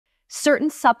Certain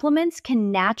supplements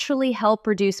can naturally help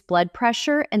reduce blood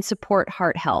pressure and support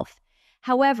heart health.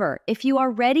 However, if you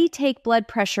already take blood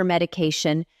pressure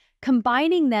medication,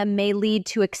 combining them may lead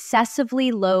to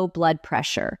excessively low blood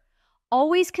pressure.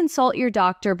 Always consult your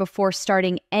doctor before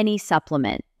starting any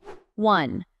supplement.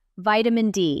 1.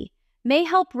 Vitamin D may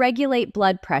help regulate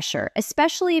blood pressure,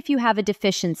 especially if you have a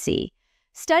deficiency.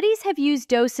 Studies have used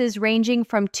doses ranging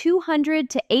from 200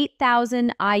 to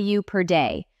 8,000 IU per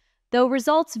day. Though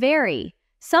results vary,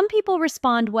 some people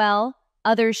respond well,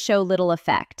 others show little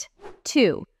effect.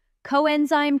 2.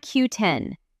 Coenzyme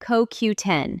Q10,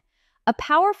 CoQ10, a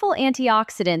powerful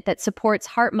antioxidant that supports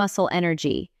heart muscle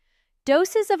energy.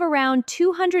 Doses of around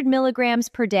 200 milligrams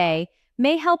per day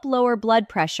may help lower blood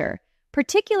pressure,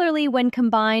 particularly when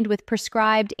combined with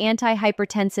prescribed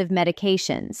antihypertensive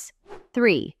medications.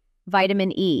 3.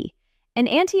 Vitamin E, an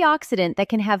antioxidant that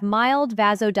can have mild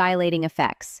vasodilating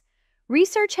effects.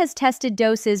 Research has tested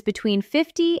doses between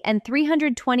 50 and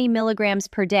 320 milligrams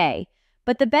per day,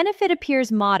 but the benefit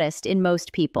appears modest in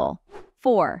most people.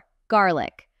 4.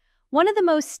 Garlic, one of the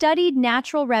most studied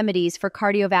natural remedies for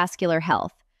cardiovascular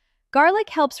health. Garlic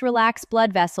helps relax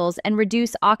blood vessels and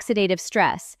reduce oxidative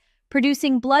stress,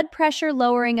 producing blood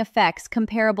pressure-lowering effects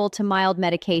comparable to mild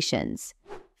medications.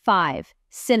 5.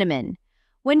 Cinnamon.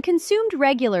 When consumed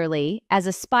regularly, as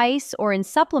a spice or in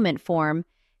supplement form,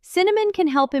 cinnamon can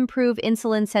help improve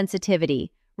insulin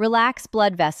sensitivity, relax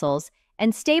blood vessels,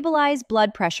 and stabilize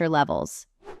blood pressure levels.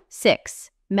 6.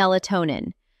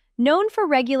 Melatonin. Known for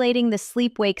regulating the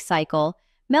sleep-wake cycle,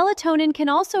 melatonin can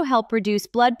also help reduce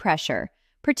blood pressure,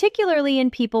 particularly in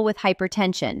people with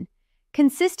hypertension.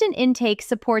 Consistent intake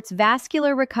supports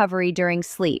vascular recovery during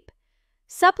sleep.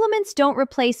 Supplements don't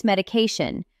replace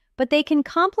medication, but they can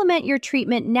complement your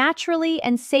treatment naturally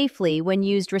and safely when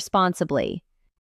used responsibly.